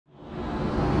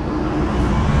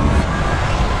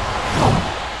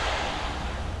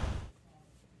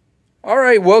All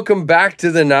right, welcome back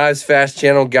to the KnivesFAST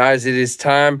channel, guys. It is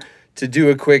time to do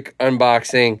a quick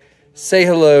unboxing. Say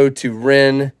hello to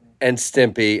Ren and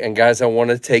Stimpy. And guys, I want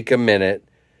to take a minute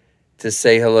to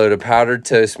say hello to Powdered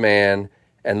Toast Man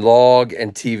and Log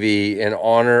and TV in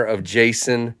honor of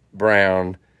Jason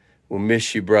Brown. We'll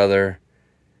miss you, brother.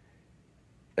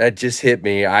 That just hit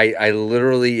me. I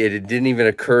literally, it didn't even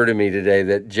occur to me today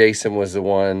that Jason was the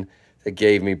one that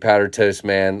gave me Powdered Toast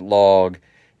Man, Log,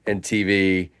 and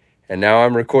TV. And now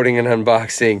I'm recording an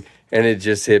unboxing, and it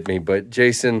just hit me. But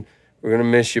Jason, we're going to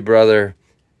miss you, brother.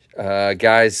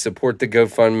 Guys, support the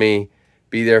GoFundMe.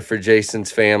 Be there for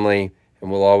Jason's family,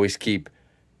 and we'll always keep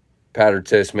Powdered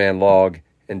Toast Man, Log,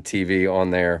 and TV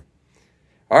on there.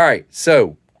 All right,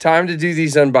 so time to do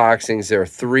these unboxings. There are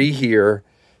 3 here.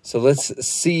 So let's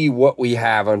see what we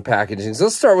have on packaging. So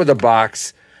let's start with the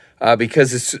box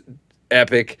because it's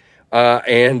epic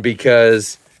and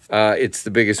because it's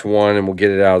the biggest one, and we'll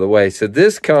get it out of the way. So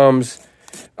this comes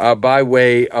by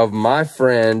way of my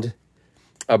friend.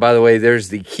 By the way, there's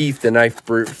the Keith the Knife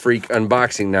Freak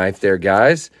unboxing knife there,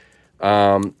 guys.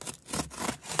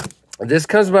 This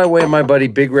comes by way of my buddy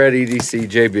Big Red EDC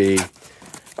JB,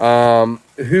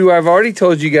 who I've already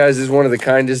told you guys is one of the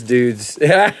kindest dudes.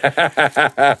 Look at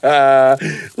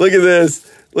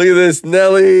this. Look at this,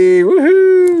 Nelly.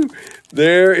 Woohoo!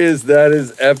 That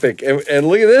is epic. And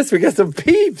look at this. We got some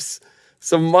peeps.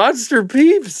 Some monster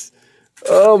peeps.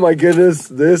 Oh, my goodness.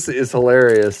 This is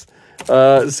hilarious.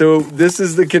 So this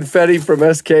is the confetti from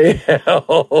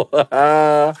SKL.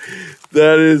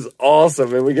 That is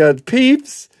awesome. And we got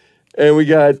peeps. And we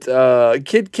got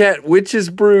Kit Kat Witch's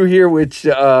Brew here, which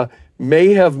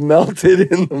may have melted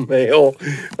in the mail.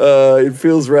 It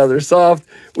feels rather soft.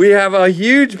 We have a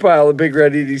huge pile of Big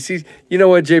Red EDCs. You know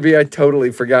what, JB? I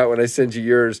totally forgot when I sent you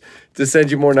yours to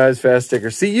send you more KnivesFAST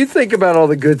stickers. See, you think about all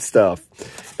the good stuff,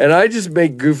 and I just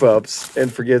make goof-ups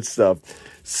and forget stuff.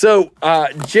 So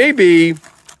JB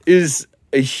is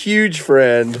a huge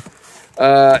friend,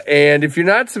 and if you're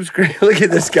not subscribed, look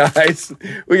at this, guys.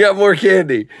 We got more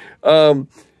candy. If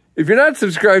you're not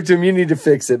subscribed to him, you need to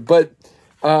fix it. But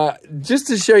just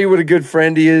to show you what a good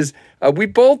friend he is, we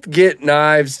both get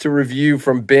knives to review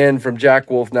from Ben from Jack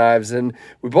Wolf Knives, and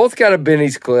we both got a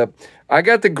Benny's clip. I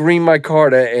got the green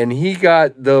micarta, and he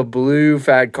got the blue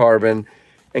fat carbon.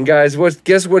 And guys,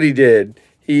 guess what he did?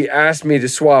 He asked me to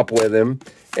swap with him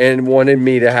and wanted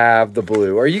me to have the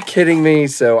blue. Are you kidding me?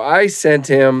 So I sent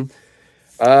him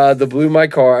the blue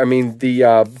micarta,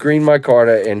 the green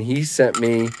micarta, and he sent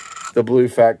me the blue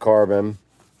fat carbon.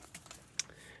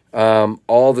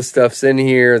 All the stuff's in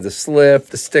here, the slip,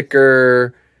 the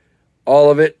sticker, all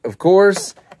of it, of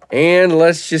course. And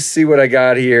let's just see what I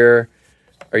got here.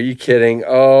 Are you kidding?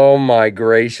 Oh my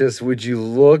gracious, would you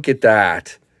look at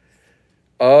that?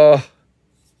 Oh,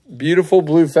 beautiful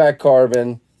blue fat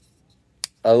carbon.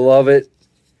 I love it.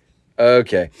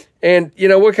 Okay. And you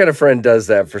know, what kind of friend does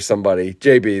that for somebody?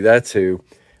 JB, that's who.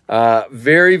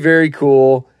 Very, very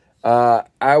cool.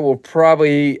 I will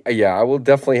probably, I will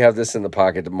definitely have this in the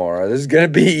pocket tomorrow. This is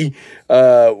going to be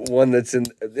one that's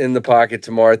in the pocket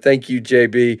tomorrow. Thank you,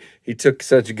 JB. He took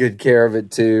such good care of it,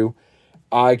 too.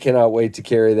 I cannot wait to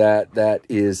carry that. That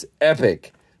is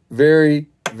epic. Very,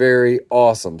 very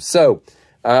awesome. So,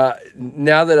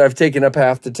 now that I've taken up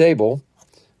half the table,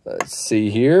 let's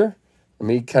see here. Let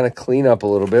me kind of clean up a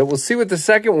little bit. We'll see what the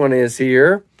second one is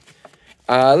here.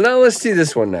 Now let's see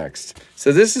this one next.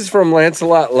 So this is from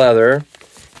Lancelot Leather.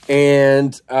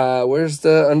 And where's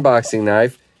the unboxing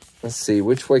knife? Let's see,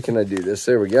 which way can I do this?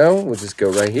 There we go. We'll just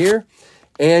go right here.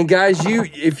 And guys,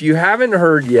 if you haven't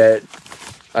heard yet,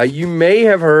 you may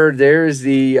have heard there is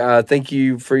the thank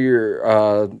you for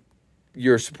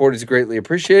your support is greatly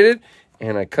appreciated.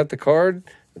 And I cut the card.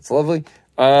 It's lovely.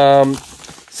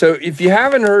 So if you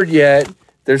haven't heard yet,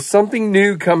 there's something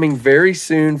new coming very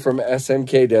soon from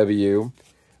SMKW.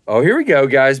 Oh, here we go,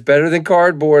 guys. Better than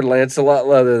cardboard, Lancelot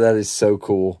Leather. That is so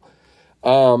cool.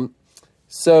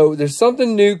 So there's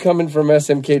something new coming from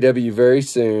SMKW very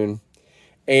soon,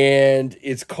 and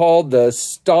it's called the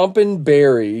Stompin'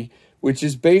 Berry, which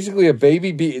is basically a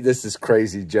baby bee. This is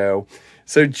crazy, Joe.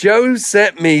 So Joe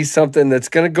sent me something that's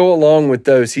going to go along with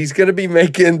those. He's going to be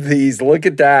making these. Look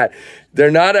at that.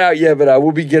 They're not out yet, but I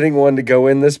will be getting one to go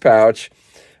in this pouch.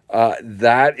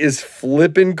 That is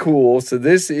flippin' cool. So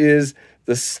this is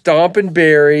the Stompin'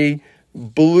 Berry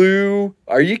blue.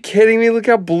 Are you kidding me? Look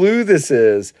how blue this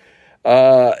is.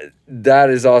 That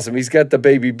is awesome. He's got the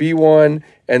Baby Bee one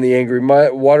and the Angry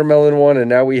Watermelon one, and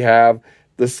now we have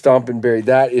the Stompin' Berry.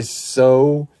 That is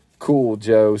so cool,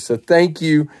 Joe. So thank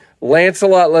you,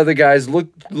 Lancelot Leather, guys.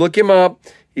 Look him up.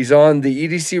 He's on the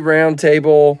EDC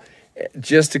Roundtable.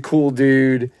 Just a cool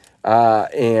dude.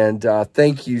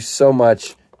 Thank you so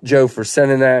much, Joe, for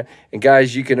sending that. And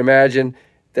guys, you can imagine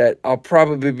that I'll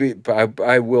probably be,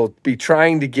 I will be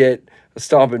trying to get a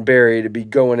Stomp and Bury to be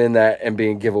going in that and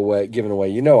being given away.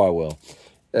 You know I will.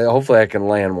 Hopefully I can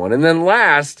land one. And then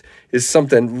last is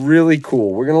something really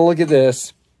cool. We're going to look at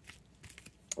this.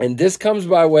 And this comes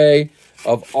by way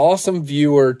of awesome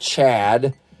viewer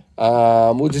Chad.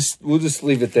 We'll just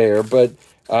leave it there. But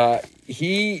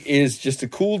he is just a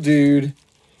cool dude.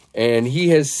 And he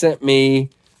has sent me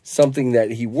something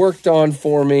that he worked on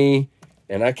for me.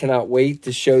 And I cannot wait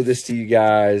to show this to you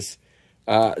guys.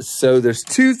 So there's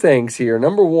two things here.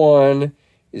 Number one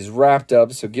is wrapped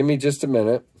up. So give me just a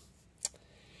minute.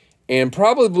 And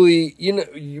probably, you know,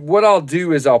 what I'll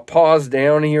do is I'll pause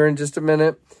down here in just a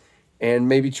minute and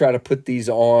maybe try to put these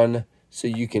on so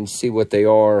you can see what they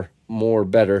are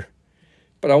better.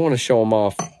 But I want to show them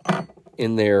off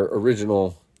in their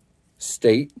original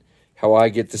state. How I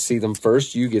get to see them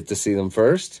first. You get to see them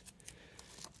first.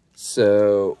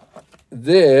 So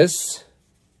this,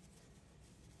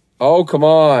 oh, come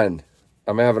on.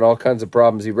 I'm having all kinds of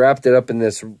problems. He wrapped it up in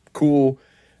this cool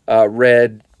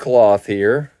red cloth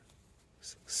here.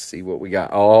 Let's see what we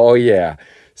got. Oh, yeah.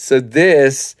 So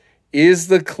this is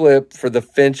the clip for the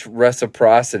Finch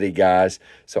Reciprocity, guys.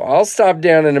 So I'll stop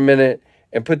down in a minute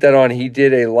and put that on. He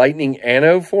did a lightning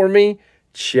anno for me.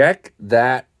 Check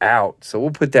that out. So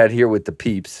we'll put that here with the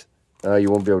peeps. You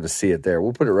won't be able to see it there.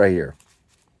 We'll put it right here.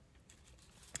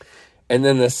 And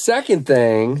then the second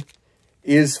thing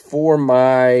is for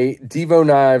my Devo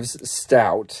Knives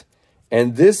Stout.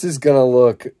 And this is going to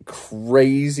look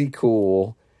crazy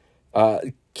cool.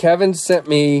 Kevin sent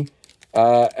me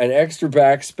an extra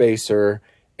backspacer,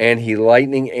 and he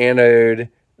lightning anode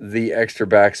the extra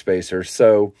backspacer.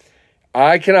 So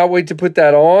I cannot wait to put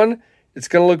that on. It's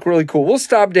going to look really cool. We'll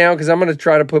stop down because I'm going to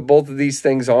try to put both of these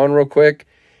things on real quick,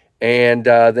 and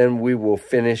then we will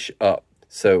finish up.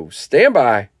 So stand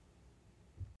by.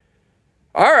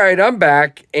 All right, I'm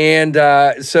back, and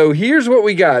so here's what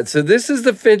we got. So this is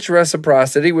the Finch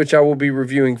Reciprocity, which I will be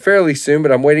reviewing fairly soon,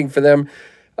 but I'm waiting for them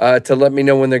to let me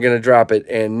know when they're going to drop it.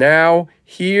 And now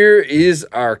here is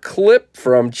our clip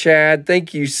from Chad.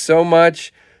 Thank you so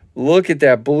much. Look at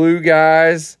that blue,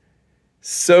 guys.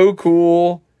 So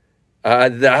cool.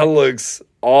 That looks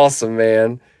awesome,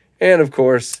 man. And, of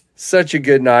course, such a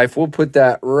good knife. We'll put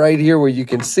that right here where you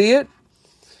can see it.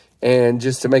 And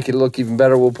just to make it look even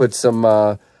better, we'll put some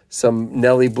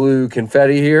Nelly blue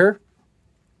confetti here.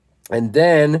 And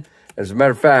then, as a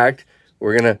matter of fact,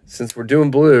 we're going to, since we're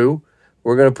doing blue,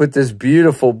 we're going to put this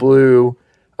beautiful blue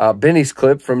Benny's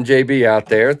clip from JB out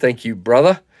there. Thank you,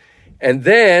 brother. And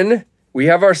then we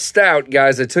have our stout,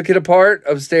 guys. I took it apart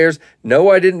upstairs. No,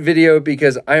 I didn't video it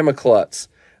because I am a klutz.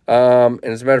 And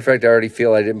as a matter of fact, I already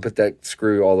feel I didn't put that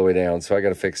screw all the way down, so I got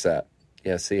to fix that.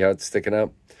 Yeah, see how it's sticking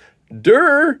up?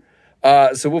 Durr!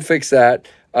 So we'll fix that.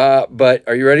 But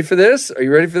are you ready for this? Are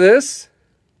you ready for this?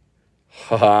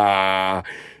 Ha!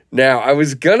 Now, I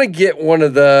was going to get one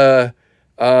of the,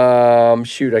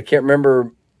 shoot, I can't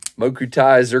remember,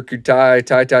 Mokutai,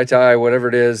 Zirkutai, Tai, whatever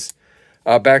it is,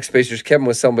 backspacers. Kevin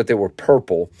was some, but they were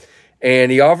purple.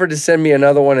 And he offered to send me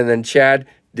another one, and then Chad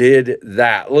did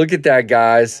that. Look at that,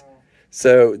 guys.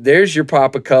 So there's your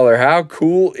pop of color. How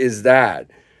cool is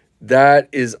that? That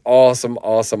is awesome,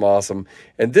 awesome, awesome.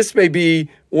 And this may be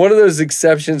one of those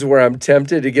exceptions where I'm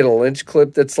tempted to get a Lynch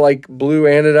clip that's like blue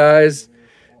anodized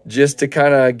just to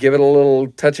kind of give it a little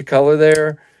touch of color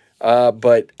there.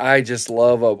 But I just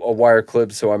love a wire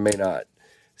clip, so I may not.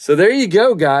 So there you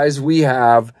go, guys. We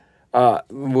have,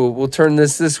 we'll turn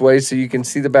this way so you can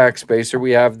see the backspacer.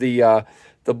 We have the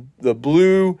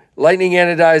blue lightning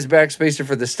anodized backspacer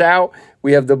for the stout.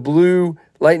 We have the blue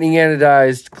lightning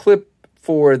anodized clip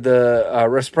for the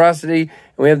Reciprocity. And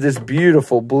we have this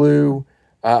beautiful blue,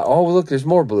 oh, look, there's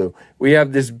more blue. We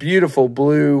have this beautiful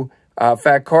blue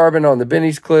fat carbon on the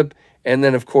Benny's clip. And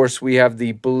then, of course, we have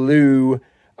the blue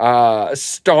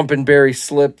Stomp and Bury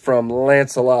slip from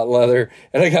Lancelot Leather.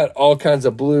 And I got all kinds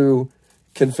of blue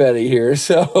confetti here.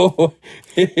 So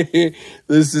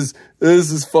this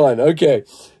is fun. Okay.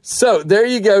 So there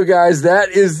you go, guys. That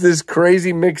is this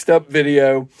crazy mixed up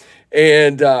video.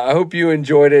 And I hope you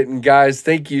enjoyed it. And guys,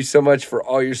 thank you so much for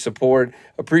all your support.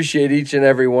 Appreciate each and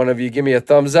every one of you. Give me a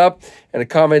thumbs up and a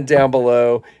comment down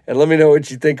below. And let me know what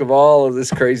you think of all of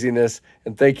this craziness.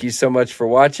 And thank you so much for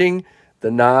watching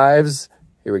the Knives.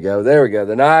 Here we go. There we go.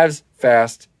 The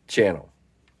KnivesFAST channel.